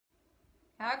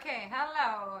Okay,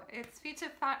 hello. It's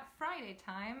Friday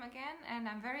time again, and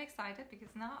I'm very excited because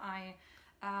now I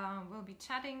will be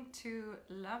chatting to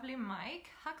lovely Mike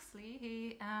Huxley.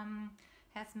 He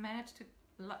has managed to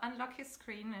unlock his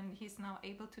screen and he's now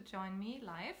able to join me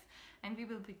live. And we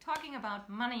will be talking about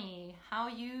money, how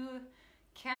you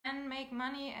can make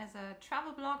money as a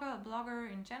travel blogger, a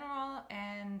blogger in general,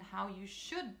 and how you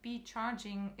should be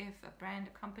charging if a brand,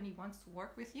 a company wants to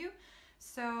work with you.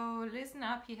 So listen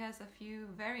up, he has a few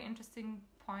very interesting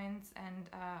points and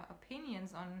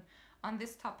opinions on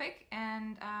this topic.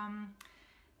 And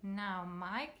now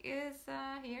Mike is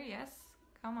here, yes,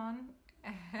 come on.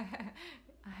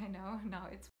 I know, now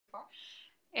it's far.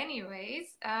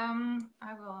 Anyways,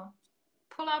 I will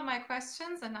pull out my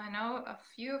questions, and I know a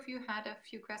few of you had a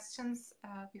few questions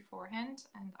beforehand,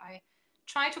 and I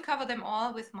try to cover them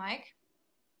all with Mike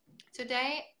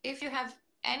today. If you have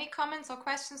any comments or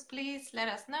questions, please let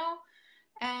us know,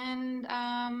 and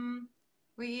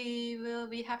we will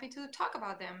be happy to talk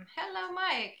about them. Hello,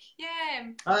 Mike.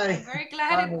 Yeah, Hi. I'm very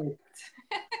glad Hi. it.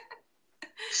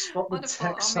 Spot the Wonderful.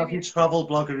 Or tech-savvy maybe travel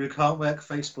blogger who can't work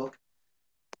Facebook.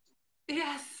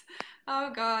 yes.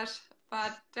 Oh gosh,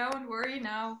 but don't worry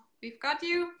now. We've got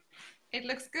you. It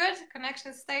looks good.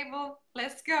 Connection is stable.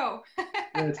 Let's go.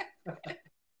 Good.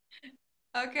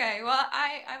 Okay, well,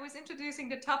 I was introducing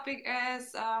the topic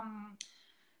as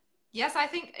yes, I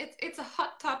think it's a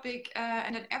hot topic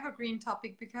and an evergreen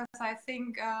topic because I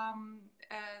think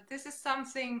this is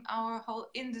something our whole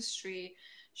industry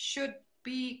should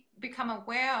become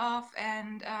aware of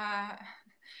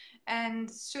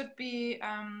and should be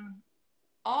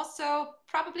also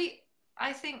probably.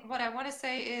 I think what I want to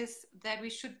say is that we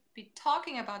should be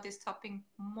talking about this topic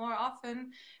more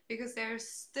often because there's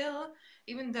still,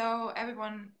 even though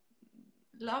everyone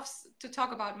loves to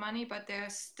talk about money, but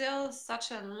there's still such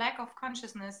a lack of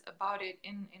consciousness about it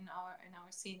in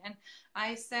our scene. And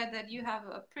I said that you have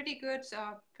a pretty good,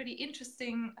 pretty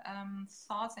interesting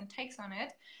thoughts and takes on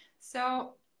it.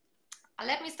 So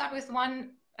let me start with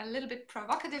one a little bit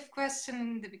provocative question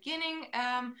in the beginning.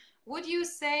 Would you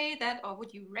say that, or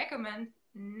would you recommend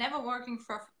never working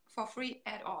for free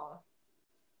at all?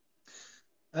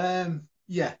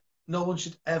 Yeah, no one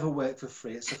should ever work for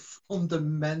free. It's a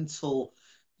fundamental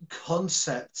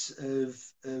concept of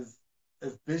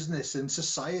business and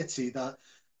society that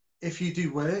if you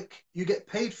do work, you get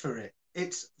paid for it.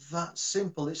 It's that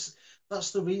simple.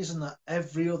 That's the reason that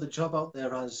every other job out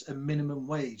there has a minimum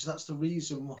wage. That's the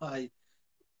reason why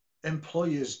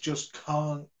employers just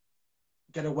can't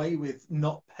get away with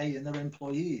not paying their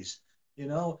employees. You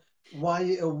know,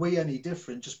 why are we any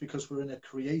different just because we're in a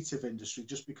creative industry,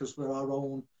 just because we're our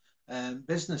own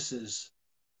businesses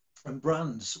and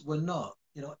brands? We're not.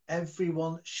 You know,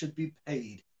 everyone should be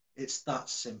paid. It's that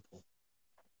simple.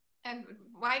 And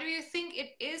why do you think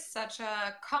it is such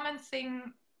a common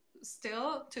thing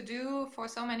still to do for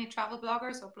so many travel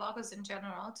bloggers or bloggers in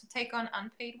general to take on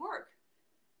unpaid work?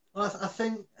 Well, I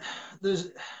think there's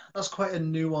that's quite a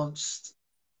nuanced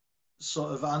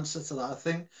sort of answer to that. I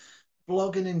think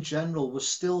blogging in general was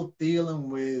still dealing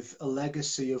with a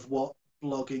legacy of what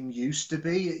blogging used to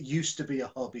be. It used to be a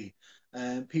hobby,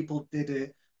 and people did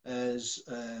it as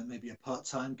maybe a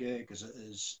part-time gig,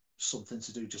 as something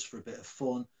to do just for a bit of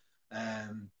fun,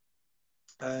 um,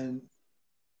 and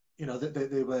you know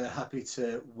they were happy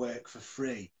to work for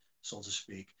free, so to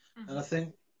speak. And I Mm-hmm.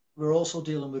 think we're also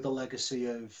dealing with a legacy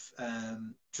of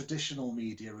traditional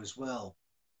media as well,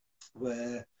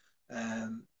 where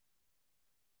um,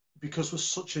 because we're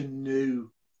such a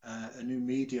new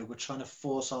media, we're trying to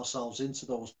force ourselves into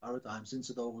those paradigms,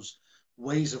 into those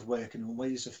ways of working and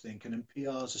ways of thinking. And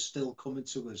PRs are still coming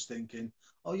to us thinking,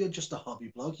 "Oh, you're just a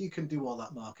hobby blog. You can do all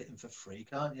that marketing for free,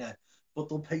 can't you?" But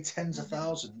they'll pay tens of Mm-hmm.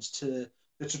 thousands to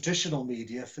the traditional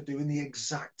media for doing the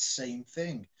exact same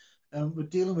thing. And we're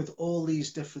dealing with all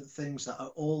these different things that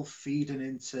are all feeding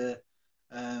into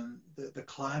the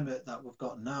climate that we've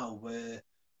got now, where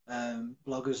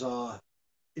bloggers are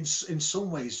in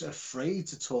some ways afraid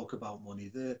to talk about money.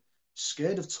 They're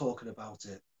scared of talking about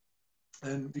it,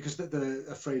 and because they're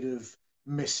afraid of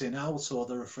missing out, or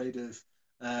they're afraid of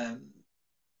um,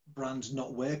 brands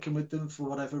not working with them for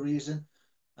whatever reason.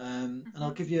 And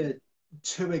I'll Mm-hmm. give you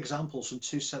two examples from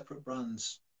two separate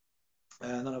brands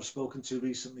that I've spoken to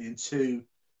recently in two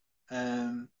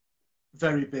um,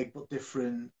 very big but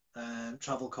different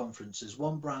travel conferences.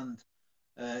 One brand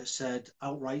said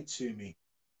outright to me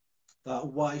that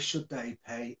why should they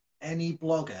pay any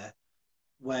blogger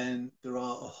when there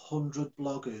are 100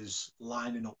 bloggers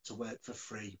lining up to work for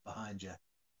free behind you?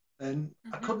 And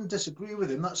I Mm-hmm. couldn't disagree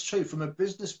with him. That's true. From a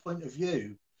business point of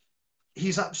view,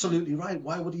 he's absolutely right.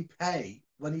 Why would he pay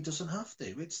when he doesn't have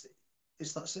to.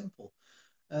 It's that simple.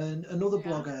 And another Yeah.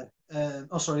 blogger,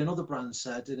 another brand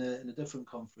said in a different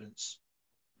conference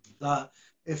that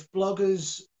if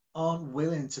bloggers aren't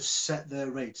willing to set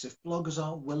their rates, if bloggers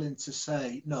aren't willing to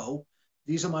say, no,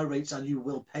 these are my rates and you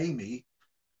will pay me,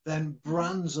 then Hmm.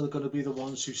 brands are going to be the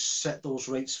ones who set those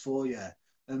rates for you.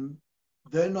 And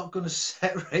they're not going to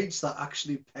set rates that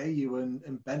actually pay you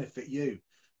and benefit you.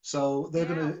 So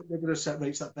Yeah. they're gonna set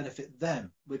rates that benefit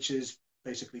them, which is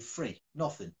basically free,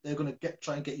 nothing. They're going to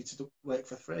try and get you to work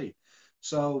for free.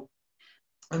 So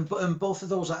and both of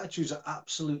those attitudes are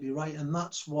absolutely right, and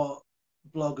that's what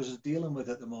bloggers are dealing with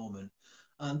at the moment,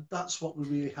 and that's what we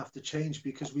really have to change,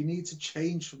 because we need to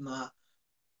change from that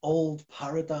old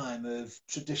paradigm of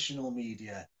traditional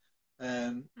media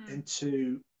Mm.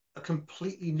 into a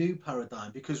completely new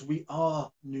paradigm, because we are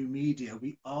new media,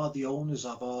 we are the owners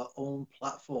of our own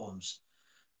platforms,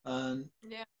 and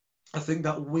Yeah. I think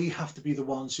that we have to be the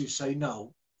ones who say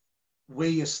no.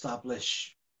 We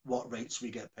establish what rates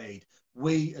we get paid.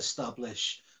 We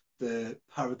establish the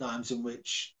paradigms in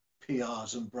which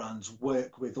PRs and brands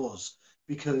work with us.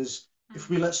 Because if Mm.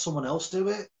 we let someone else do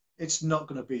it, it's not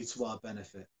going to be to our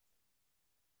benefit.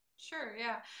 Sure,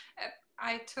 yeah. Uh,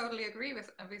 I totally agree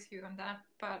with you on that.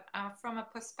 But from a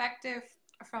perspective,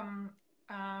 from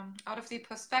out of the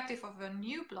perspective of a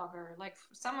new blogger, like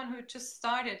someone who just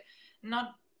started,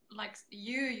 not like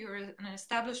you're an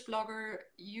established blogger,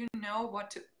 you know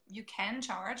what you can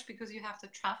charge because you have the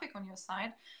traffic on your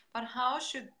side. But how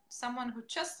should someone who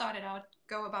just started out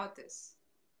go about this?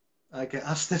 I get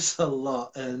asked this a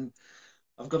lot, and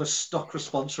I've got a stock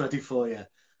response ready for you.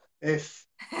 If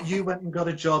you went and got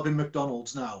a job in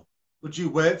McDonald's now, would you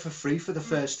work for free for the Mm,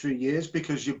 first 3 years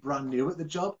because you're brand new at the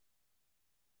job?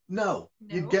 No,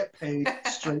 you no. get paid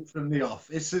straight from the off.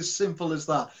 It's as simple as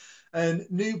that. And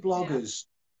new Yeah. bloggers,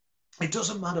 it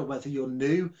doesn't matter whether you're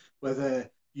new, whether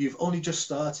you've only just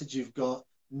started, you've got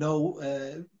no,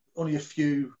 only a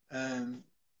few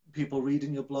people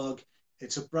reading your blog.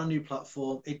 It's a brand new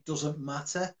platform. It doesn't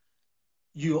matter.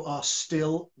 You are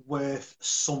still worth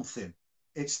something.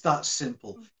 It's that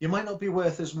simple. You might not be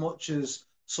worth as much as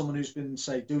someone who's been,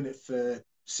 say, doing it for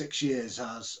 6 years,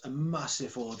 has a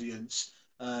massive audience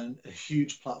and a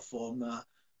huge platform that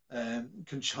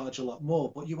can charge a lot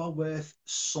more, but you are worth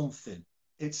something.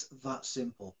 It's that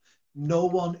simple. No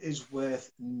one is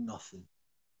worth nothing.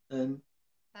 And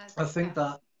That, I think yeah.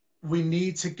 that we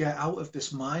need to get out of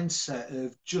this mindset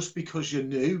of just because you're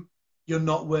new, you're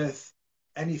not worth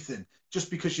anything. Just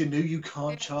because you're new, you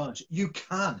can't Yeah. charge. You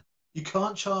can. You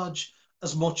can't charge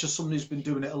as much as someone who's been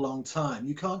doing it a long time.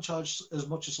 You can't charge as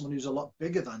much as someone who's a lot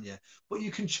bigger than you, but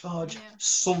you can charge Yeah.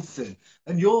 something.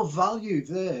 And your value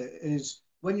there is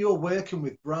when you're working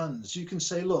with brands, you can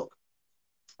say, look,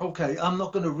 okay, I'm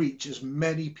not going to reach as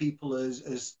many people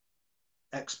as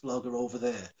X blogger over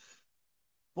there,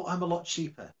 but I'm a lot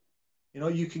cheaper.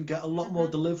 You can get a lot more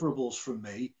Mm-hmm. deliverables from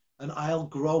me, and I'll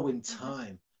grow in Mm-hmm.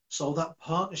 time. So that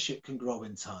partnership can grow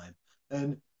in time.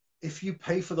 And if you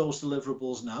pay for those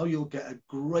deliverables now, you'll get a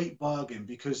great bargain,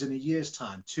 because in a year's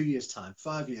time, 2 years' time,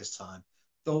 5 years' time,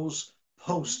 those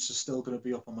Mm-hmm. posts are still going to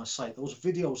be up on my site. Those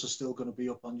videos are still going to be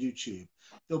up on YouTube.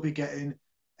 They'll be getting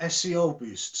SEO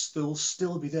boosts. They'll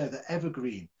still be there. They're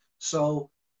evergreen. So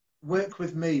Mm-hmm. work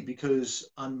with me because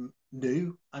I'm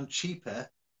new, I'm cheaper,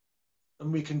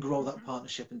 and we can grow that Mm-hmm.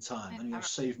 partnership in time, And and you'll have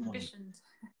save money. ambitions.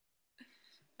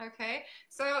 Okay,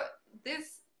 so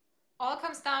this all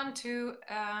comes down to,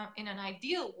 in an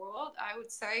ideal world, I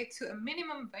would say, to a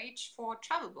minimum wage for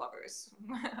travel bloggers,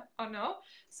 or no?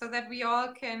 So that we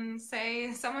all can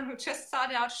say someone who just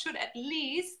started out should at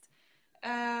least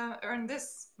earn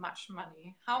this much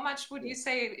money. How much would Yeah. you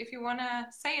say if you want to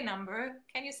say a number?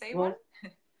 Can you say one? Well,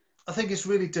 I think it's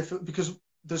really difficult because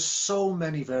there's so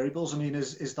many variables. I mean,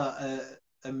 is that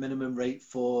a minimum rate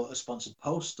for a sponsored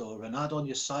post or an ad on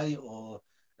your site or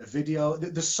a video?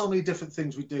 There's so many different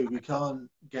things we do. We can't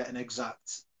get an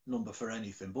exact number for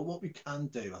anything. But what we can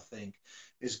do, I think,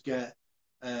 is get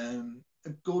a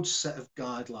good set of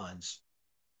guidelines.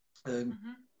 Um,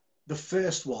 Mm-hmm. the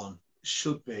first one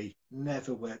should be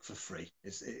never work for free.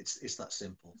 It's that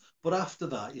simple. But after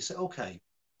that, you say, okay,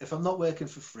 if I'm not working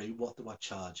for free, what do I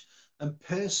charge? And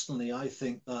personally, I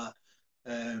think that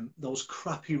those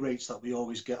crappy rates that we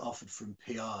always get offered from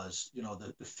PRs,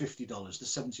 the $50, the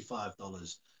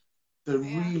 $75, they're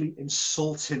Yeah. really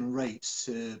insulting rates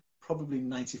to probably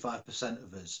 95%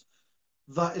 of us.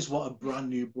 That is what a brand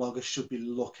new blogger should be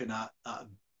looking at a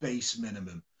base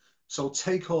minimum. So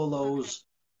take all Okay. those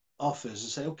offers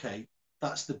and say, okay,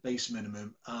 that's the base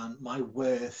minimum, and my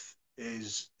worth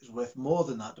is worth more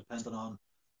than that, depending on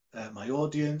my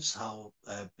audience, how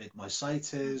big my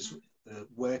site is, Hmm. the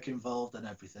work involved, and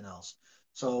everything else.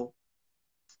 So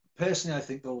personally, I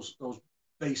think those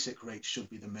basic rates should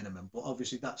be the minimum, but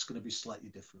obviously that's going to be slightly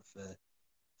different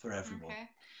for everyone. Okay.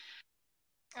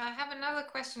 I have another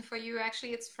question for you.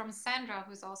 Actually, it's from Sandra,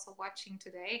 who's also watching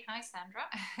today. Hi, Sandra.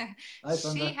 Hi, She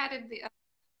Sandra. had it the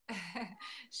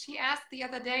she asked the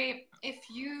other day if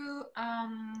you,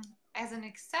 as an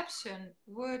exception,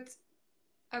 would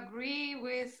agree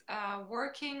with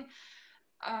working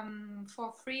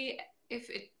for free if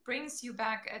it brings you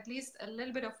back at least a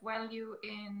little bit of value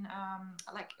in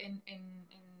like in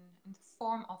the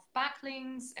form of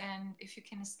backlinks, and if you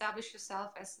can establish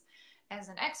yourself as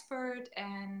an expert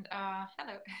and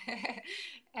hello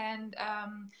and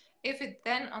if it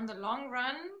then on the long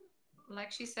run,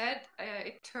 like she said,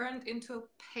 it turned into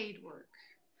paid work,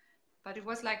 but it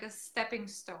was like a stepping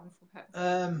stone for her.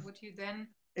 Um, Would you then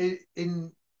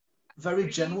in very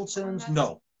agree general on terms, that?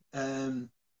 no.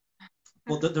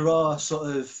 But that there are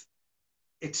sort of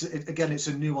again, it's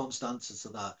a nuanced answer to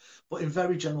that. But in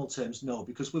very general terms, no,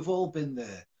 because we've all been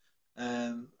there.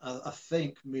 I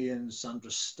think me and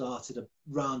Sandra started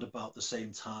around about the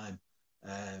same time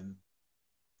um,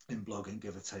 in blogging,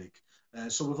 give or take.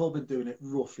 So we've all been doing it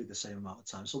roughly the same amount of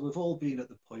time. So we've all been at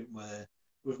the point where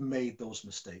we've made those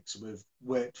mistakes. We've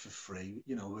worked for free.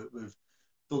 You know, we've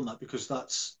done that because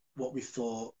that's what we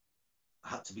thought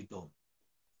had to be done.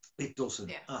 It doesn't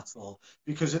Yeah. at all.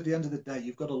 Because at the end of the day,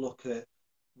 you've got to look at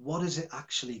what has it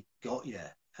actually got you?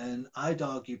 And I'd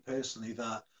argue personally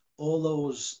that all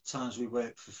those times we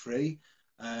worked for free,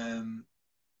 um,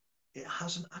 it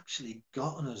hasn't actually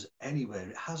gotten us anywhere.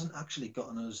 It hasn't actually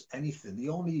gotten us anything. The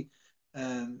only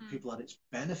Mm. people that it's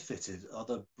benefited are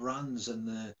the brands and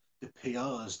the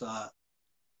PRs that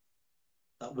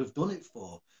we've done it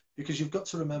for. Because you've got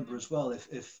to remember Mm. as well,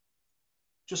 if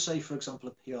just say, for example,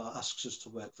 a PR asks us to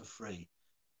work for free,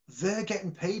 they're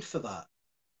getting paid for that.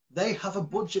 They have a Mm.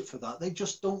 budget for that. They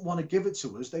just don't want to give it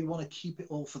to us. They want to keep it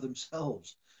all for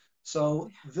themselves.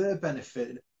 So they're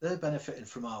benefiting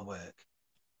from our work.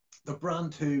 The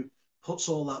brand who puts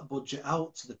all that budget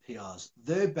out to the PRs,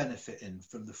 they're benefiting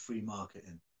from the free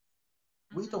marketing.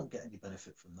 We Mm-hmm. don't get any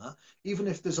benefit from that. Even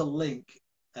if there's a link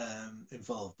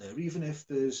involved there, even if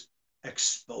there's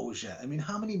exposure. I mean,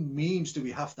 how many memes do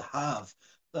we have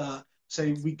that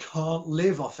say we can't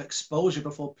live off exposure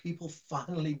before people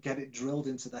finally get it drilled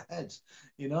into their heads?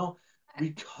 You know,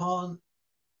 we can't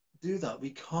do that. We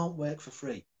can't work for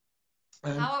free.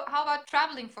 Um, How about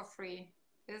traveling for free?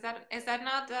 Is that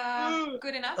not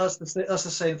good enough? that's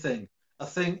the same thing. I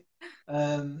think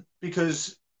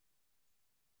because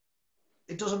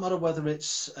it doesn't matter whether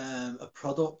it's a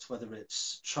product, whether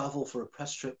it's travel for a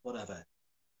press trip, whatever.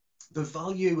 The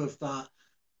value of that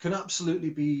can absolutely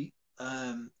be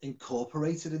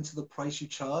incorporated into the price you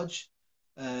charge,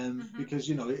 Mm-hmm. because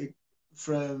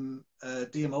from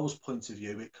DMO's point of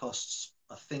view, it costs,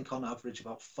 I think, on average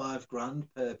about 5 grand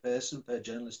per person, per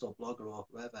journalist or blogger or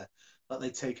whoever that they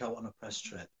take out on a press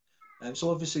trip. So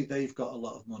obviously they've got a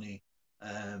lot of money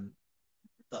um,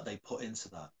 that they put into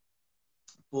that,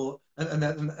 but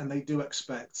and they do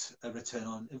expect a return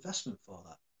on investment for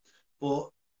that. But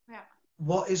Yeah.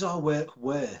 what is our work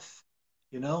worth?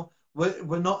 We're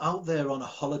not out there on a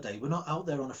holiday. We're not out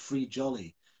there on a free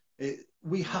jolly.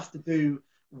 We No. have to do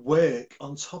work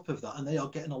on top of that, and they are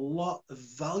getting a lot of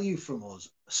value from us,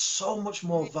 so much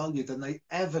more Re- value than they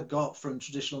ever got from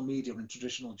traditional media and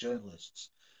traditional journalists,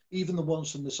 even the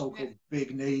ones from the Yeah. so-called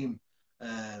big name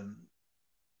um,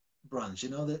 brands.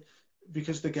 That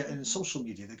because they're getting Mm-hmm. social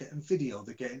media, they're getting video,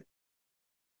 they're getting.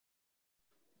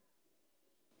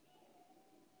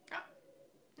 Oh,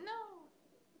 no.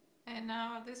 And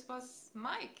now this was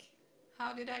Mike.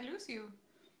 How did I lose you?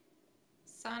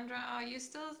 Sandra, are you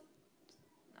still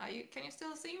can you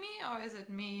still see me, or is it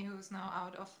me who's now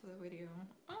out of the video?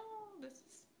 Oh, this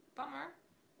is bummer.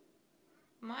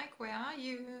 Mike, where are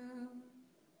you?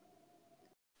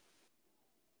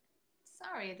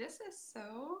 Sorry, this is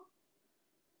so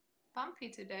bumpy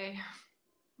today.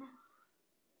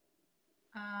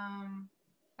 um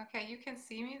okay, you can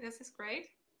see me. This is great.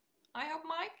 I hope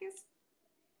Mike is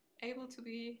able to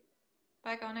be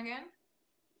back on again.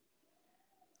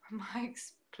 Mike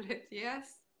split,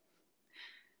 yes.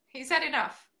 He said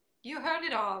enough. You heard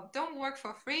it all. Don't work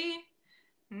for free.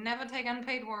 Never take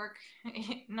unpaid work,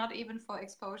 not even for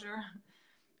exposure.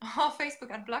 Oh,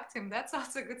 Facebook unblocked him. That's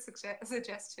also a good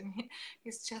suggestion.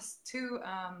 He's just too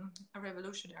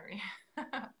revolutionary.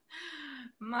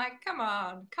 Mike, come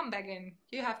on, come back in.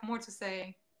 You have more to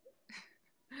say.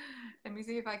 Let me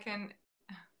see if I can.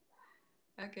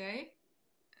 Okay.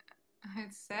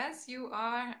 It says you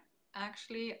are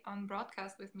actually on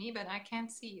broadcast with me, but I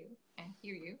can't see you and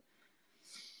hear you.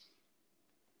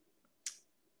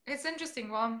 It's interesting.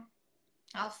 Well,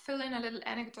 I'll fill in a little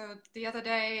anecdote. The other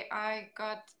day, I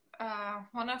got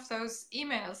one of those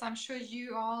emails. I'm sure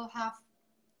you all have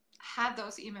had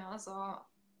those emails, or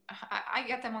I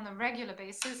get them on a regular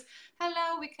basis.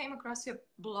 Hello, we came across your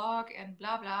blog and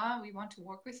blah blah. We want to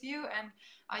work with you, and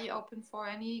are you open for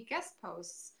any guest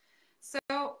posts? So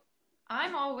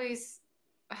I'm always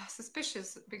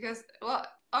suspicious because, well,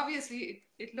 obviously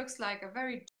it looks like a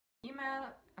very email.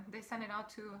 They send it out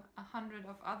to 100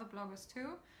 of other bloggers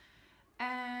too,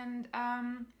 and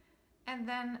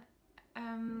then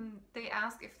they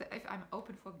ask if I'm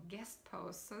open for guest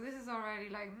posts. So this is already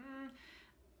like.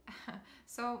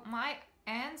 So my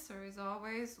answer is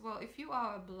always, well, if you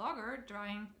are a blogger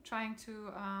trying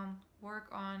to work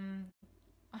on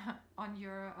on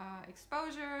your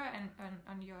exposure and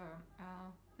on your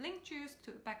link juice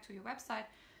to back to your website,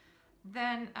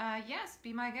 then yes,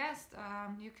 be my guest.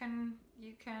 You can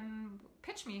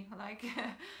pitch me, like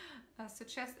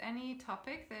suggest any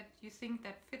topic that you think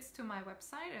that fits to my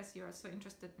website. As you're so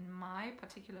interested in my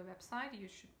particular website, you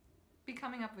should be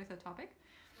coming up with a topic.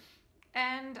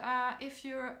 And if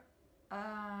you're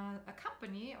a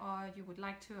company or you would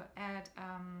like to add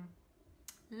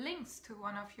links to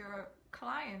one of your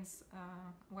clients'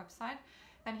 website,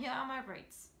 then here are my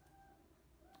rates.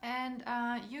 And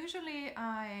usually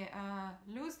I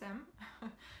lose them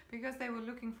because they were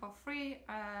looking for free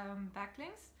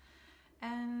backlinks.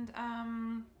 And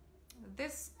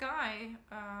this guy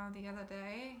the other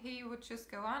day, he would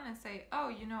just go on and say, oh,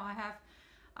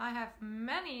 I have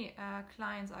many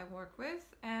clients I work with,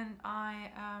 and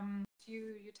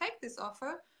you take this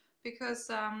offer because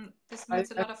this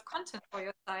means a lot of content for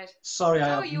your site. Sorry,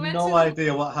 I Oh, have you went no to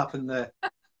idea what happened there.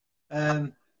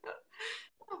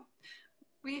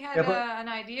 we had Yeah, but an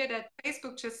idea that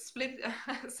Facebook just split,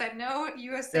 said no,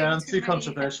 you are yeah, saying I'm too too many.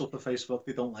 controversial for Facebook.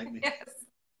 They don't like me. Yes.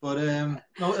 But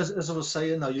no, as I was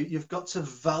saying, though, you've got to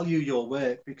value your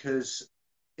work, because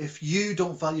if you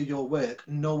don't value your work,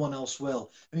 no one else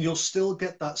will, and you'll still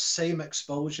get that same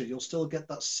exposure. You'll still get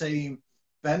that same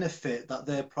benefit that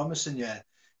they're promising you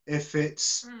if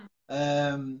it's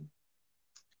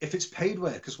paid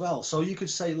work as well. So you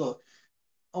could say, look,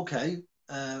 okay,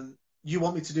 you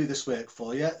want me to do this work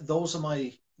for you.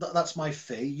 That's my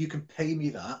fee. You can pay me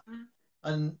that,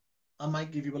 and I might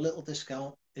give you a little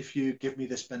discount if you give me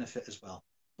this benefit as well.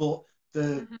 But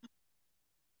the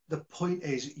point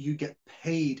is, you get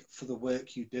paid for the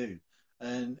work you do,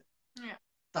 and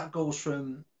that goes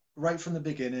from right from the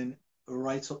beginning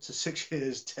right up to 6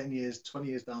 years, 10 years, 20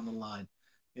 years down the line.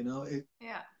 It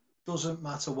doesn't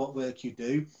matter what work you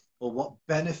do or what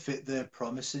benefit they're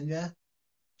promising you.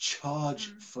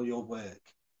 Charge for your work.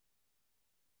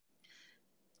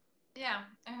 Yeah.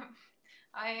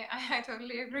 I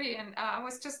totally agree. And I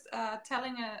was just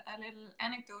telling a little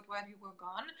anecdote while you were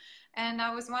gone. And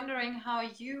I was wondering how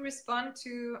you respond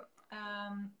to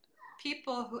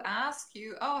people who ask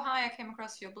you, oh, hi, I came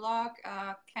across your blog.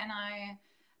 Are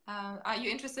you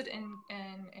interested in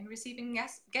receiving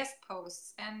guest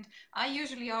posts? And I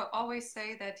usually always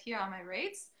say that here are my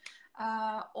rates.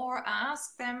 Or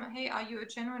ask them, hey, are you a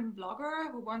genuine blogger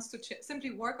who wants to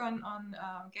simply work on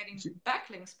getting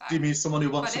backlinks back? Do you mean someone who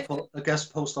wants to put a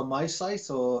guest post on my site,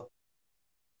 or?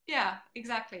 Yeah,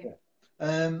 exactly.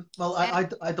 Yeah. Well,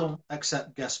 I don't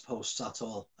accept guest posts at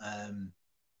all. Okay.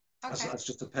 That's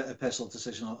just a personal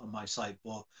decision on my site.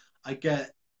 But I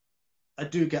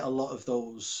do get a lot of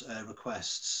those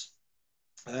requests,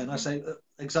 and I say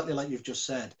exactly like you've just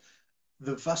said.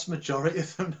 The vast majority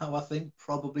of them now, I think,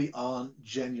 probably aren't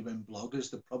genuine bloggers.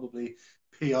 They're probably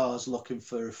PRs looking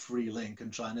for a free link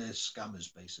and trying to scam us,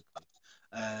 basically.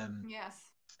 Yes.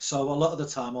 So a lot of the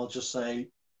time, I'll just say,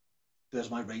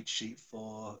 "There's my rate sheet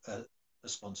for a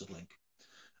sponsored link."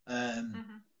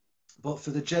 But for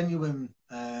the genuine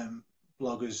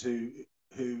bloggers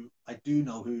who I do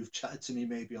know, who've chatted to me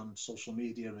maybe on social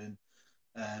media, and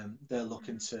they're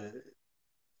looking to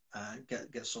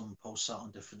get some posts out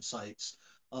on different sites,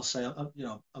 I'll say,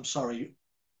 I'm sorry,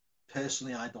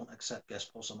 personally, I don't accept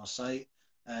guest posts on my site,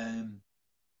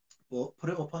 but put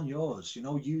it up on yours.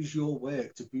 Use your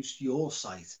work to boost your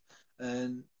site,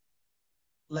 and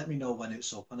let me know when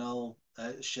it's up, and I'll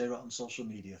share it on social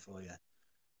media for you,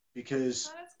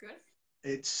 because that's good.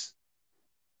 It's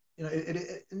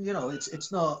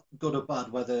it's not good or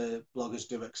bad whether bloggers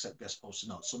do accept guest posts or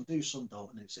not. Some do, some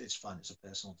don't, and it's fine. It's a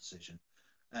personal decision.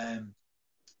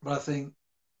 But I think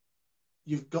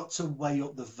you've got to weigh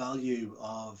up the value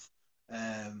of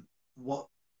what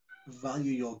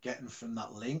value you're getting from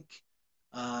that link,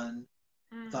 and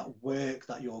Mm. that work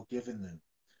that you're giving them.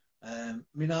 I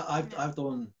mean, Yeah. I've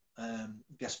done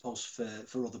guest posts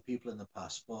for other people in the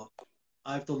past, but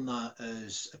I've done that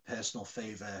as a personal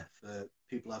favour for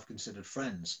people I've considered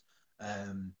friends.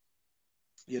 Um,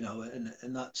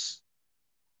 and that's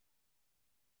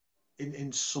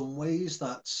in some ways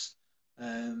that's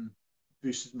um,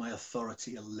 boosted my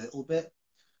authority a little bit.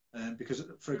 Because,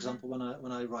 for Mm-hmm. example, when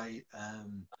I write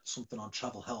something on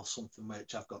travel health, something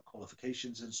which I've got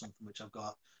qualifications in, something which I've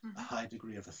got a Mm-hmm. high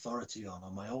degree of authority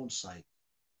on my own site,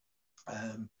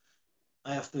 um,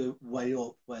 I have to weigh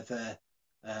up whether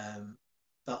um,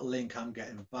 that link I'm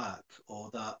getting back or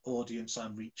that audience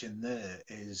I'm reaching there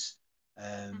is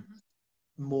um, Mm-hmm.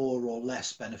 more or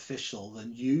less beneficial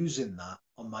than using that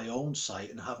on my own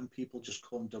site and having people just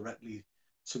come directly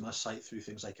to my site through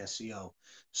things like SEO.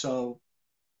 So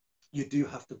you do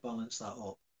have to balance that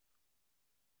up.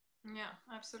 Yeah,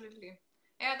 absolutely.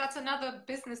 Yeah, that's another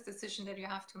business decision that you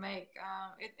have to make.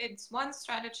 It's one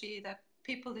strategy that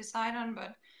people decide on,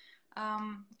 but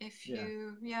if Yeah.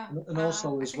 you, yeah, And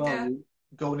also I as think well, that.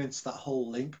 going into that whole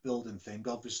link building thing,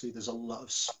 obviously there's a lot of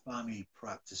spammy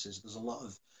practices. There's a lot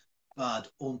of bad,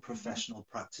 Mhm. unprofessional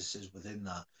practices within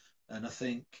that. And I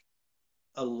think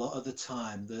a lot of the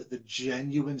time, the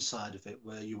genuine side of it,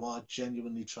 where you are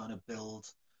genuinely trying to build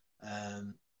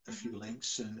a Mhm. few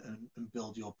links and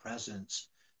build your presence,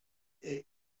 it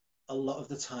a lot of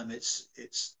the time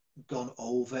it's gone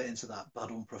over into that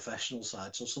bad unprofessional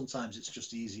side. So sometimes it's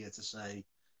just easier to say,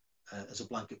 as a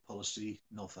blanket policy,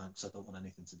 no thanks, I don't want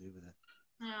anything to do with it.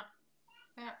 Yeah,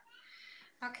 yeah.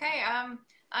 Okay.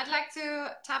 I'd like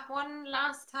to tap one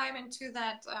last time into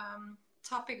that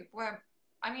topic where,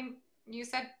 I mean, you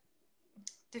said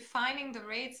defining the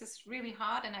rates is really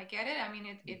hard, and I get it. I mean,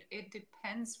 it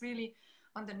depends really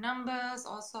on the numbers,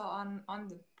 also on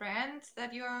the brand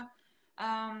that you're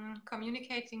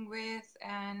communicating with,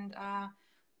 and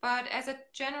but as a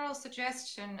general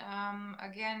suggestion,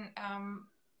 again,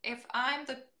 if I'm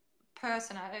the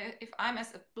person, if I'm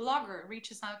as a blogger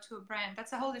reaches out to a brand,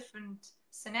 that's a whole different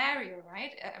scenario,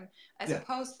 right? As Yeah.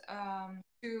 opposed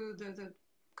to the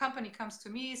company comes to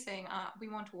me saying, we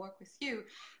want to work with you.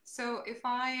 So if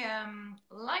I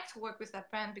like to work with that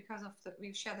brand because of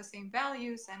we share the same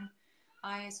values and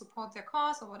I support their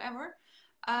cause or whatever,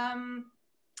 um,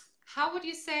 how would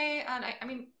you say? I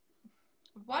mean,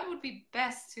 what would be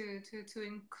best to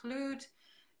include?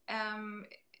 Um,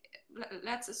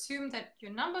 let's assume that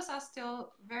your numbers are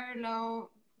still very low.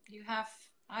 You have,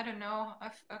 I don't know,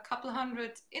 a couple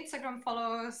hundred Instagram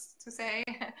followers to say,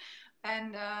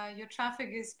 and your traffic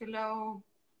is below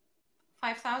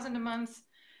 5,000 a month.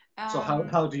 So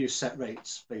Um, how do you set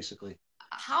rates basically?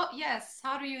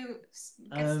 how do you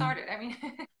get Um, started? I mean,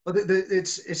 but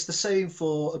it's the same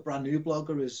for a brand new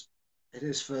blogger as it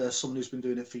is for someone who's been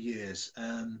doing it for years.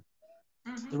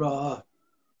 mhm, There are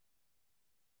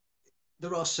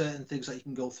there are certain things that you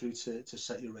can go through to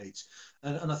set your rates,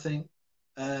 and I think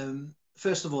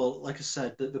first of all, like I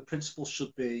said, the principle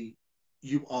should be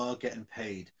you are getting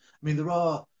paid. I mean, there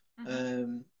are mhm,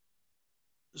 um,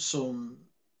 some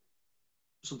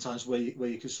sometimes where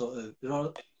you can sort of there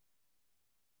are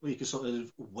where you can sort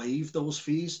of waive those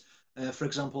fees. For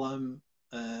example,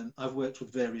 I've worked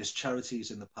with various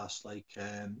charities in the past, like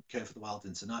Care for the Wild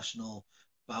International,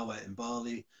 Bower in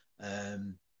Bali,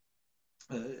 um,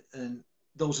 and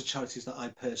those are charities that I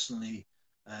personally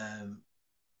um,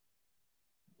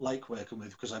 like working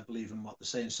with because I believe in what they're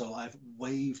saying. So I've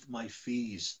waived my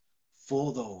fees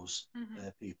for those mhm.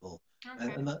 people.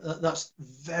 Okay. And that's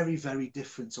very, very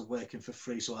different to working for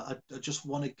free. So I just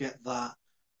want to get that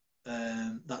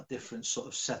difference sort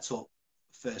of set up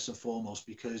first and foremost,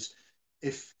 because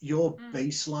if your Mm,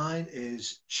 baseline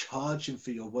is charging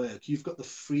for your work, you've got the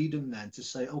freedom then to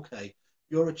say, okay,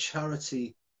 you're a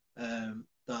charity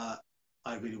that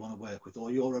I really want to work with,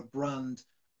 or you're a brand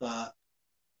that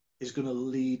is going to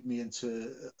lead me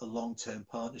into a long-term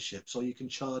partnership. So you can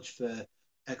charge for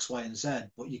X, Y, and Z,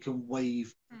 but you can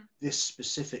waive mm, this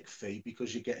specific fee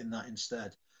because you're getting that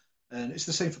instead. And it's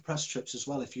the same for press trips as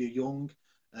well. If you're young,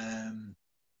 um,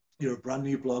 you're a brand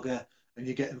new blogger and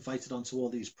you get invited onto all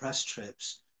these press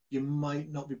trips, you might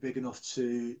not be big enough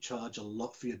to charge a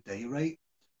lot for your day rate.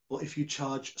 But if you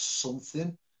charge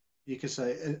something, you can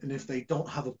say, and if mhm, they don't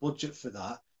have a budget for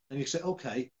that, then you say,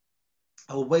 okay,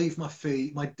 I'll waive my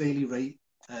fee, my daily rate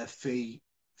fee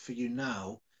for you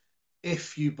now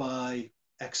if you buy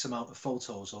X amount of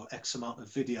photos or X amount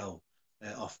of video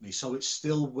off me. So it's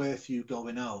still worth you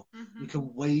going out. You mhm.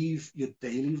 can waive your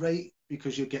daily rate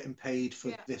because you're getting paid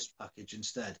for Yeah. this package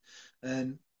instead.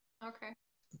 And Okay.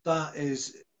 that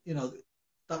is,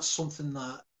 that's something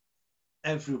that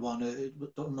everyone,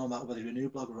 no matter whether you're a new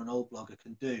blogger or an old blogger,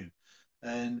 can do.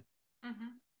 And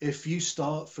Mm-hmm. if you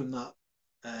start from that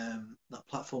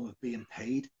platform of being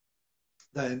paid,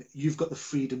 then you've got the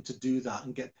freedom to do that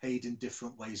and get paid in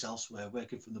different ways elsewhere,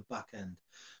 working from the back end.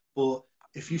 But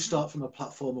if you Mm-hmm. start from a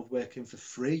platform of working for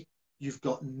free, you've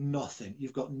got nothing,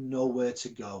 you've got nowhere to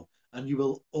go, and you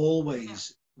will Yeah.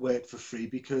 always work for free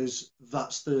because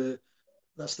that's the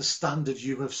standard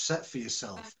you have set for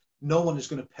yourself. No one is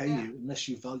going to pay Yeah. you unless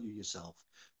you value yourself.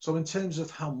 So in terms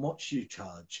of how much you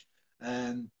charge,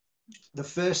 um, the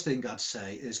first thing I'd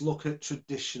say is look at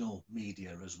traditional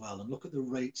media as well and look at the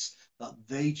rates that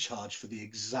they charge for the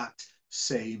exact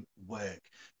same work,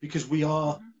 because we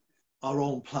are Mm-hmm. our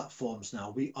own platforms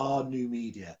now. We are new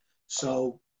media.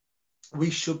 So we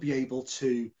should be able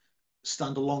to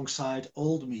stand alongside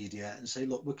old media and say,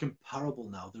 look, we're comparable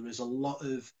now. There is a lot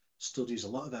of studies, a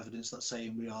lot of evidence that's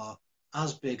saying we are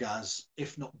as big as,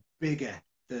 if not bigger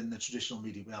than the traditional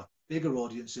media. We have bigger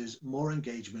audiences, more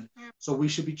engagement. Yeah. So we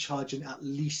should be charging at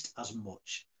least as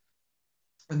much.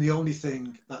 And the only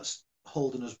thing that's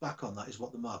holding us back on that is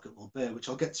what the market will bear, which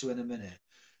I'll get to in a minute.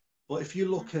 But if you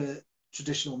Mm-hmm. look at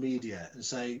traditional media and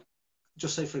say,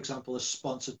 just say, for example, a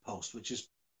sponsored post, which is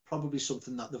probably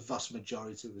something that the vast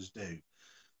majority of us do.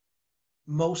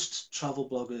 Most travel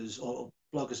bloggers or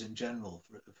bloggers in general,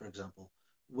 for example,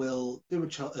 will do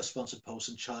a sponsored post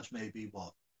and charge maybe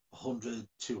what, 100,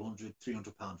 200,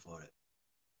 £300 for it.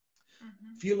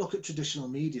 Mm-hmm. If you look at traditional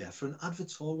media for an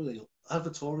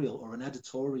advertorial or an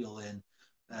editorial in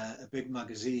a big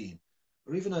magazine,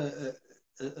 or even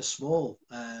a small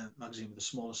magazine with a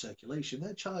smaller circulation,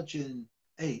 they're charging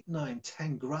 8, 9,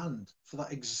 10 grand for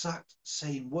that exact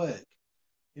same work.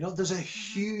 You know, there's a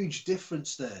Mm-hmm. huge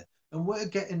difference there. And we're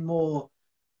getting more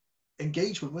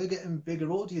engagement. We're getting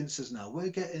bigger audiences now. We're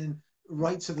getting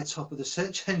right to the top of the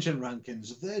search engine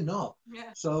rankings. They're not.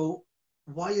 Yeah. So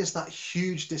why is that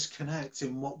huge disconnect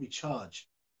in what we charge?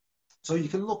 So you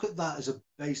can look at that as a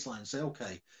baseline and say,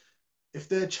 okay, if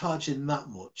they're charging that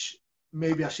much,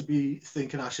 maybe I should be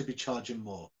thinking I should be charging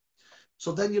more.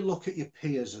 So then you look at your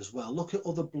peers as well. Look at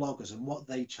other bloggers and what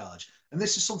they charge. And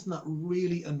this is something that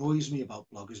really annoys me about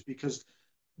bloggers, because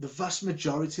the vast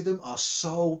majority of them are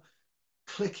so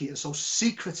clicky and so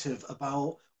secretive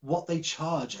about what they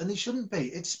charge. And they shouldn't be.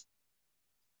 It's,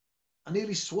 I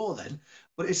nearly swore then,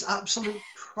 but it's absolute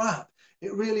crap.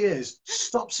 It really is.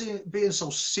 Stop being so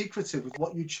secretive with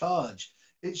what you charge.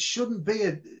 It shouldn't be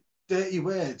a dirty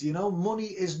word. You know, money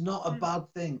is not a Mm-hmm. bad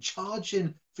thing.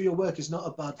 Charging for your work is not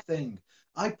a bad thing.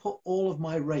 I put all of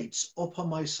my rates up on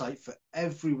my site for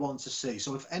everyone to see.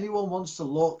 So if anyone wants to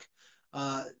look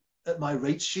uh, at my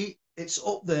rate sheet, it's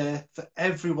up there for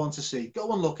everyone to see.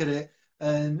 Go and look at it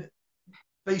and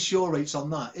base your rates on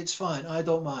that. It's fine. I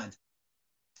don't mind.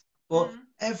 But Mm-hmm.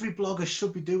 every blogger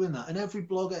should be doing that. And every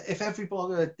blogger, if every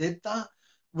blogger did that,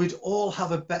 we'd all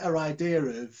have a better idea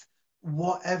of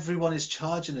what everyone is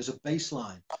charging as a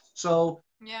baseline. So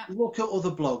Yeah. look at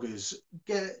other bloggers,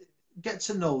 get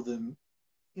to know them,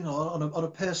 you know, on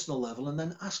a personal level, and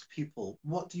then ask people,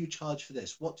 what do you charge for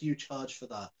this? What do you charge for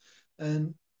that?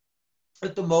 And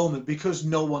at the moment, because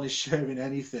no one is sharing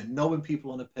anything, knowing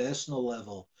people on a personal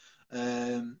level,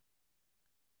 um,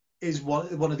 is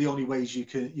one of the only ways you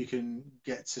can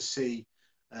get to see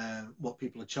what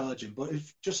people are charging. But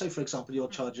if, just say for example, you're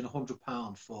charging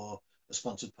 £100 for a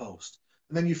sponsored post,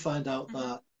 and then you find out Mm-hmm.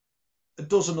 that a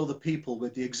dozen other people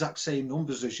with the exact same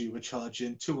numbers as you were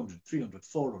charging 200, 300,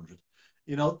 400,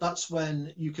 you know, that's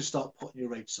when you can start putting your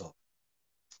rates up.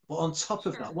 But on top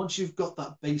of that, Sure. once you've got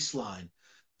that baseline,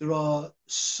 there are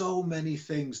so many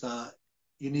things that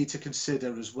you need to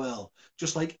consider as well.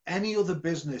 Just like any other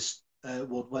business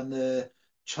would when they're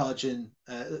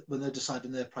when they're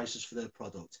deciding their prices for their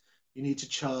product. You need to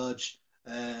charge,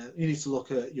 you need to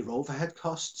look at your overhead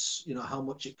costs, you know, how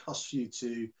much it costs for you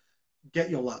to get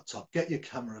your laptop, get your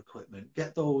camera equipment,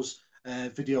 get those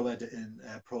video editing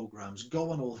programs,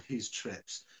 go on all these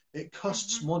trips. It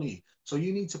costs Mm-hmm. money. So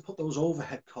you need to put those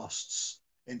overhead costs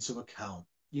into account.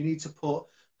 You need to put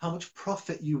how much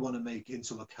profit you want to make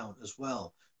into account as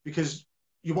well. Because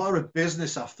you are a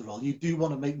business after all. You do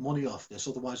want to make money off this.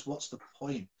 Otherwise, what's the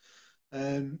point?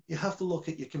 You have to look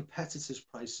at your competitors'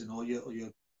 pricing or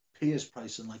your peers'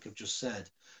 pricing, like I've just said.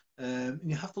 And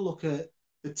you have to look at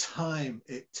the time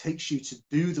it takes you to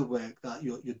do the work that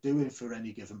you're doing for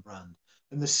any given brand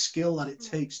and the skill that it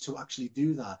Yeah. takes to actually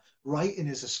do that. Writing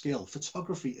is a skill,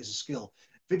 photography is a skill,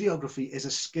 videography is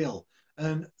a skill,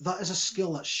 and that is a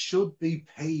skill that should be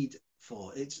paid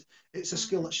for. It's a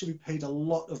skill Mm-hmm. that should be paid a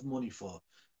lot of money for.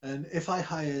 And if I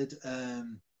hired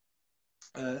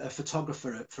a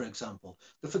photographer, for example.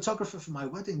 The photographer for my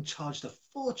wedding charged a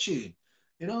fortune,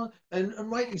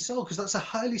 and rightly so, because that's a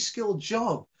highly skilled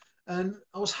job. And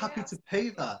I was Yeah, happy to pay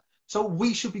absolutely. that. So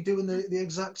we should be doing the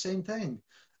exact same thing.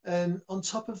 And on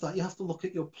top of that, you have to look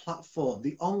at your platform.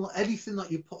 The online, anything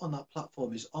that you put on that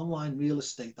platform is online real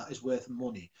estate that is worth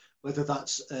money, whether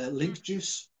that's link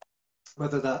juice,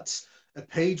 whether that's a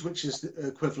page which is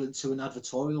equivalent to an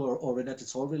advertorial or an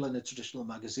editorial in a traditional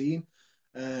magazine.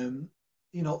 Um,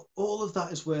 all of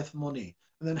that is worth money.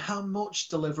 And then how much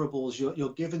deliverables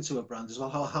you're giving to a brand as well,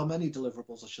 how many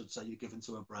deliverables, I should say, you're giving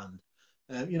to a brand.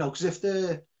 Because if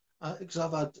they're, because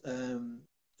I've had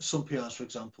some PRs, for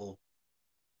example,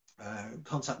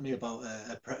 contact me about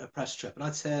a press trip, and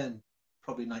I turn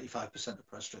probably 95% of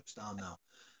press trips down now.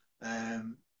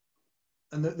 Um,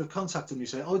 and they've contacted me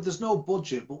saying, "Oh, there's no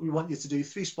budget, but we want you to do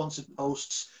 3 sponsored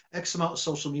posts, X amount of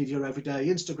social media every day,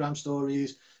 Instagram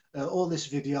stories, all this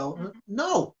video." Mhm.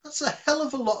 No, that's a hell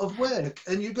of a lot of work,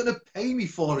 and you're going to pay me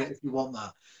for it Yes. if you want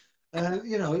that.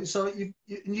 So and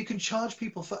you can charge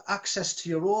people for access to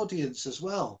your audience as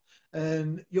well,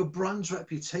 and your brand's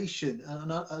reputation.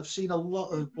 And I've seen a lot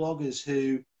of Mhm. bloggers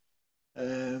who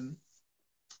um,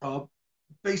 are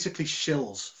basically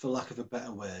shills, for lack of a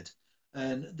better word,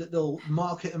 and that they'll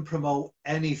market and promote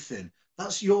anything.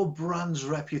 That's your brand's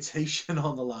reputation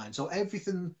on the line. So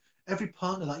everything, every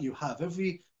partner that you have,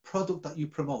 every product that you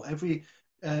promote, every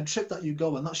trip that you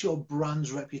go on, that's your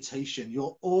brand's reputation.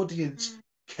 Your audience Mm.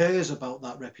 cares about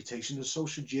that reputation, and so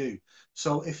should you.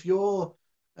 So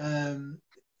um,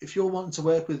 if you're wanting to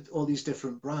work with all these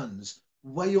different brands,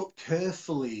 weigh up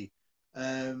carefully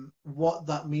what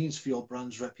that means for your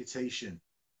brand's reputation.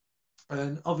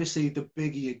 And obviously, the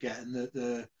bigger you get and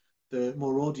the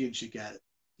more audience you get,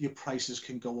 your prices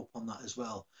can go up on that as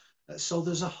well. So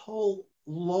there's a whole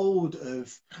load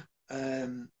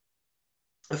um,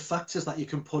 of factors that you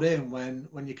can put in when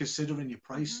you're considering your Mhm.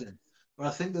 pricing. But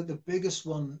I think that the biggest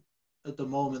one at the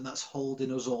moment that's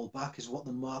holding us all back is what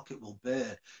the market will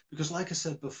bear. Because, like I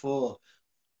said before,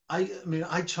 I mean,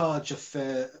 I charge a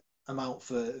fair amount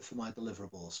for my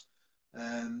deliverables.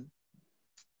 Um,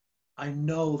 I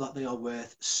know that they are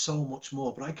worth so much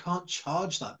more, but I can't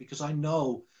charge that because I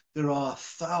know there are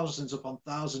thousands upon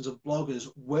thousands of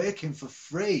bloggers working for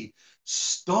free.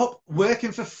 Stop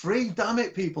working for free, damn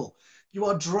it, people. You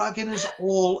are dragging us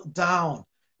all down.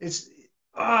 It's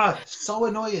so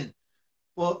annoying.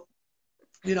 But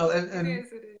you know, and, It and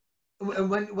is. It is. and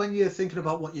when you're thinking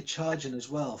about what you're charging as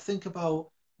well, think about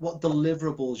what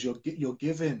deliverables you're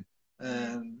giving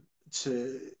Mm. um,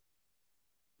 to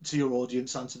to your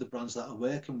audience and to the brands that are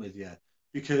working with you,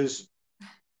 because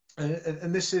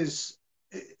and this is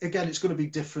again, it's going to be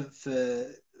different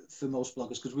for most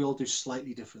bloggers because we all do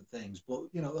slightly different things, but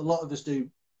a lot of us do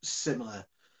similar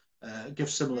give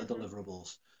similar Mhm.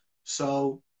 deliverables.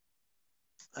 So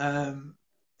um,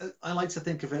 I like to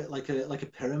think of it like a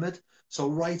pyramid. So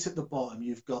right at the bottom,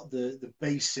 you've got the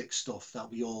basic stuff that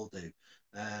we all do.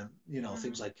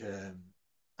 Things Mhm. like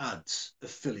ads,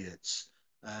 affiliates,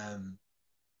 um,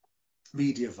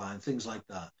 media vine, things like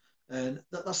that. And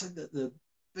that's like the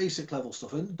basic level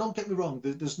stuff. And don't get me wrong,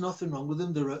 there's nothing wrong with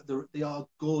them. They are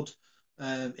good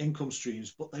income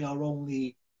streams, but they are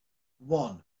only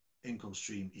one income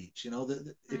stream each.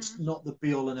 It's Mhm. not the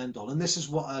be all and end all. And this is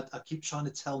what I keep trying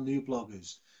to tell new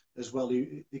bloggers as well.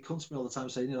 They come to me all the time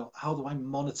saying, how do I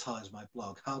monetize my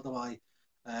blog? How do I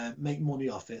make money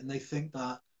off it? And they think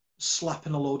that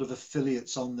slapping a load of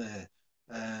affiliates on there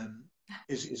um,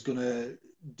 is going to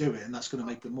do it, and that's going to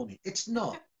make Stop. them money. It's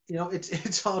not.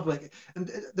 It's hard work, and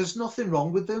there's nothing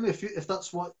wrong with them if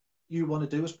that's what you want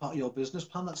to do as part of your business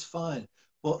plan. That's fine,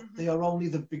 but they Mhm. are only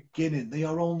the beginning. They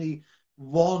are only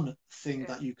one thing Yeah.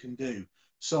 that you can do.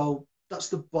 So that's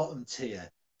the bottom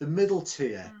tier. The middle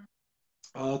tier Mm.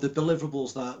 are the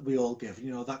deliverables that we all give.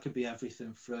 That could be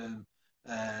everything from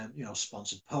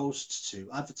sponsored posts to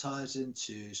advertising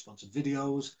to sponsored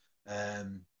videos,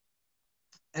 um,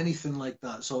 anything like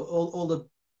that. So all the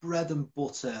bread and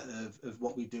butter of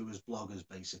what we do as bloggers,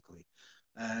 basically.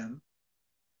 Um,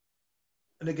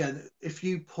 and again, if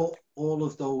you put all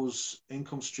of those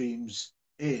income streams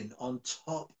in on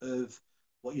top of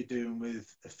what you're doing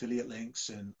with affiliate links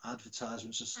and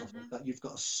advertisements and stuff like Mhm. that, you've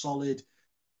got a solid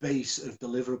base of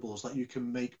deliverables that you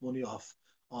can make money off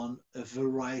on a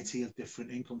variety of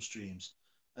different income streams.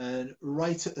 And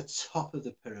right at the top of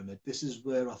the pyramid, this is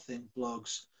where I think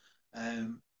blogs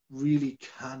um, really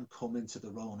can come into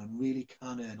their own and really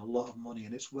can earn a lot of money.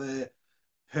 And it's where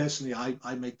personally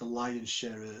I make the lion's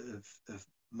share of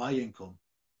my income,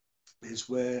 is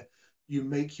where you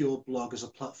make your blog as a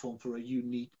platform for a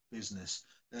unique business.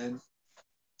 And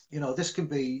this can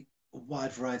be a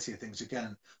wide variety of things.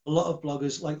 Again, a lot of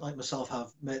bloggers like myself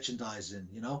have merchandising.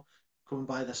 Come and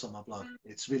buy this on my blog. Mm.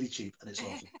 It's really cheap and it's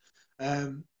awesome.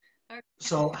 Um, Okay.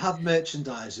 so have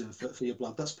merchandising for your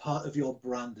blog. That's part of your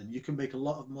brand, and you can make a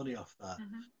lot of money off that.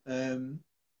 Hmm. Um,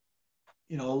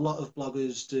 a lot of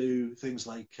bloggers do things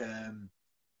like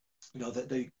that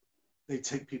they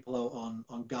take people out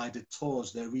on guided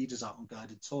tours, their readers out on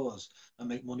guided tours, and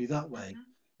make money that way.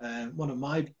 Hmm. One of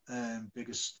my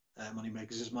biggest money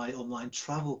makers is my online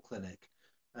travel clinic.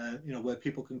 Where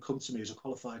people can come to me as a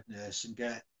qualified nurse and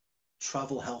get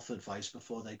travel health advice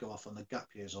before they go off on the gap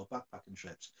years or backpacking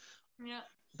trips. Yeah.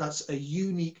 That's a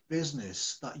unique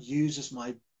business that uses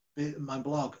my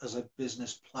blog as a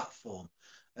business platform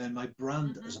and my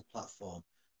brand as Hmm. a platform.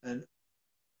 And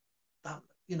that,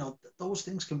 those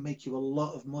things can make you a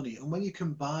lot of money. And when you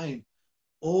combine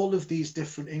all of these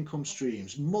different income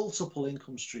streams, multiple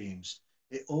income streams,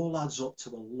 it all adds up to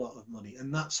a lot of money.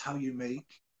 And that's how you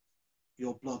make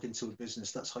your blog into a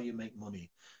business. That's how you make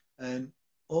money. And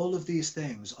all of these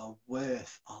things are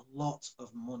worth a lot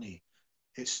of money.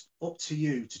 It's up to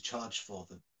you to charge for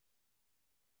them.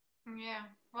 Yeah.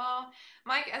 Well,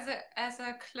 Mike, as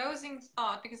a closing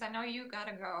thought, because I know you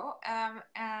gotta go.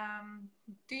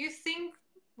 Do you think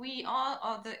we all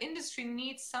or the industry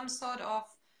needs some sort of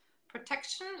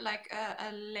protection, like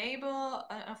a label,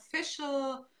 an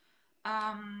official,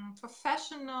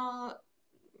 professional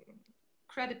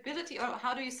credibility, or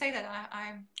how do you say that?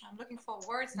 I'm looking for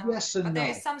words now, Yes and but there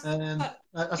is no. some, but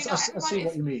I everyone see if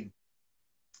what you mean.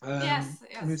 yes,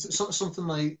 I mean, yes, something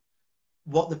like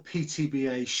what the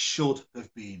PTBA should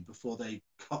have been before they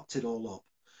cocked it all up.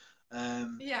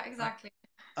 Um, yeah, I, exactly.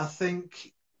 I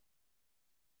think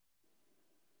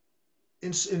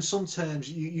in some terms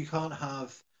you can't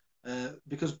have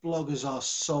because bloggers are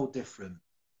so different.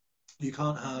 You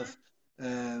can't have Hmm.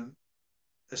 um,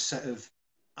 a set of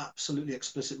absolutely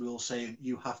explicit rules saying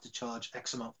you have to charge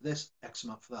X amount for this, X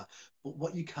amount for that. But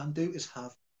what you can do is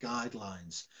have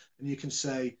guidelines, and you can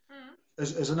say, Hmm.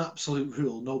 as an absolute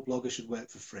rule, no blogger should work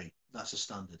for free. That's a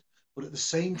standard. But at the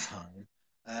same time,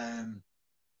 um,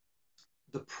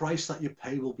 the price that you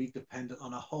pay will be dependent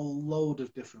on a whole load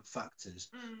of different factors.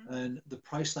 Hmm. And the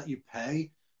price that you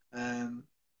pay um,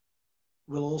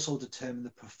 will also determine the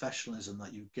professionalism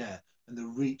that you get and the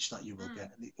reach that you will get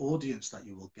Hmm. and the audience that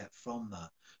you will get from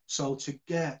that. So to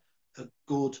get a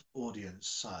good audience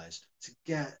size,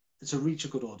 to reach a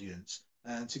good audience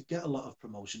and to get a lot of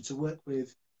promotion, to work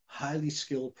with highly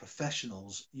skilled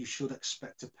professionals, you should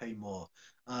expect to pay more.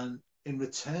 And in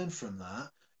return from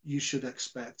that, you should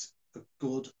expect a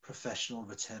good professional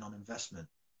return on investment.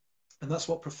 And that's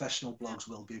what professional Yeah. blogs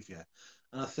will give you.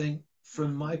 And I think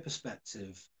from Hmm. my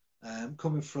perspective,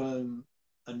 coming from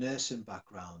a nursing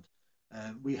background,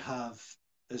 we have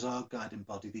as our guiding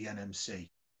body the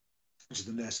NMC, which is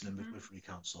the Nursing and Hmm. Midwifery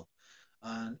Council.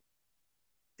 And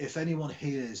if anyone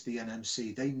hears the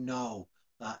NMC, they know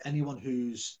that anyone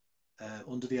who's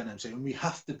under the NMC, and we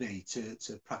have to be to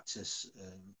practice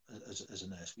as a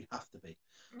nurse, we have to be.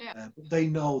 Yeah. But they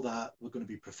know that we're going to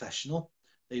be professional.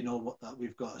 They know that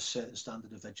we've got a certain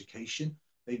standard of education.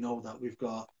 They know that we've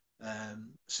got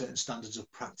certain standards of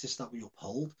practice that we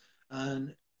uphold,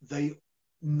 and they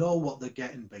know what they're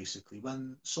getting basically.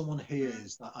 When someone Hmm.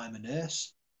 hears that I'm a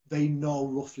nurse, they know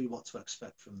roughly what to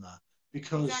expect from that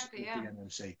because Exactly. of Yeah. the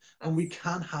NMC. And we That's.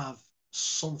 can have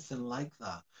something like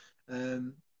that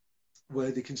um,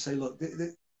 where they can say, look,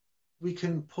 we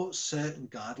can put certain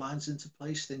guidelines into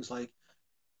place, things like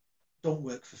don't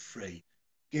work for free,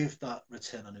 give that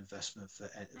return on investment for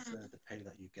Mm. the pay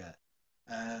that you get.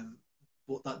 Um,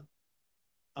 but that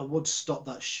I would stop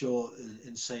that short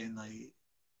in saying that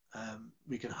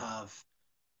we can have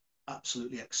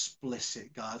absolutely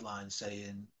explicit guidelines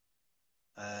saying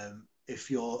if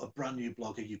you're a brand new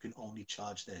blogger, you can only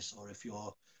charge this, or if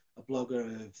you're a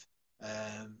blogger of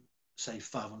say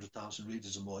 500,000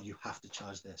 readers or more, you have to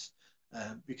charge this,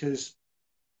 because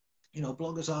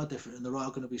bloggers are different and there are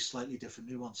going to be slightly different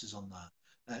nuances on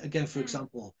that. Again, for Mm.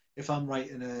 example, if I'm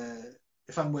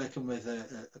working with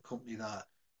a company that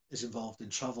is involved in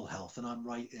travel health and I'm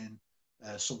writing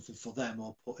something for them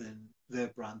or putting their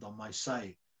brand on my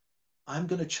site, I'm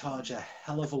going to charge Mm. a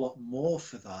hell of a lot more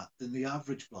for that than the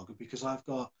average blogger because I've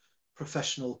got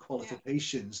professional Yeah.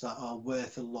 qualifications that are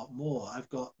worth a lot more. I've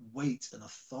got weight and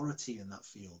authority in that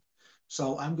field.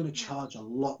 So I'm going to Yeah. charge a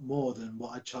lot more than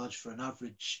what I charge for an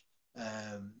average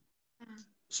um, Mm.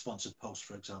 sponsored post,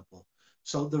 for example.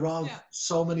 So there are Yeah.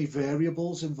 so many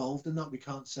variables involved in that. We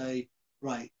can't say,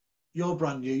 right, you're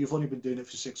brand new, you've only been doing it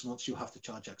for 6 months, you have to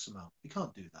charge X amount. You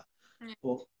can't do that. Yeah.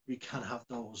 but we can have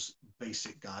those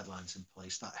basic guidelines in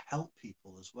place that help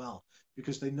people as well,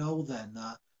 because they know then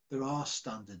that there are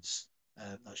standards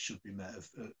that should be met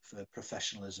for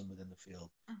professionalism within the field.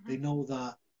 Hmm. They know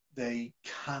that they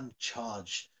can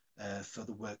charge for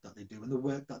the work that they do, and the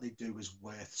work that they do is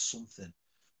worth something.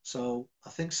 So I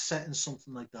think setting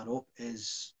something like that up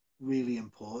is really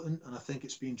important, and I think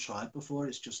it's been tried before.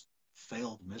 It's just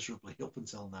failed miserably up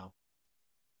until now.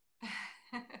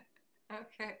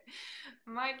 Okay,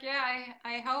 Mike. Yeah,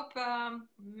 I hope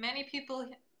many people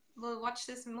will watch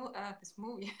this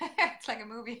movie. It's like a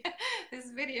movie,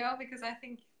 this video, because I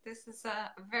think this is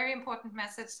a very important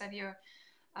message that you're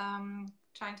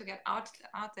trying to get out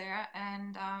there.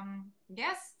 And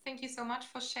yes, thank you so much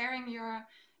for sharing your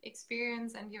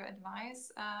experience and your advice.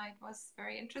 It was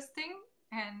very interesting,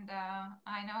 and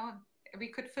I know we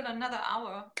could fill another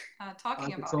hour I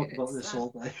talking could about it. talk about It's this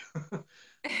all day, but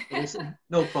it's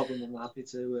no problem. I'm happy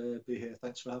to be here.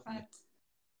 Thanks for having me.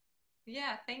 but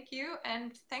yeah, thank you,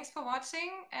 and thanks for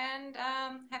watching. And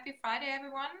happy Friday,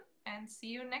 everyone, and see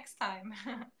you next time.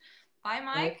 Bye, Bye.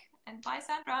 Mike, and bye,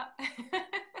 Sandra.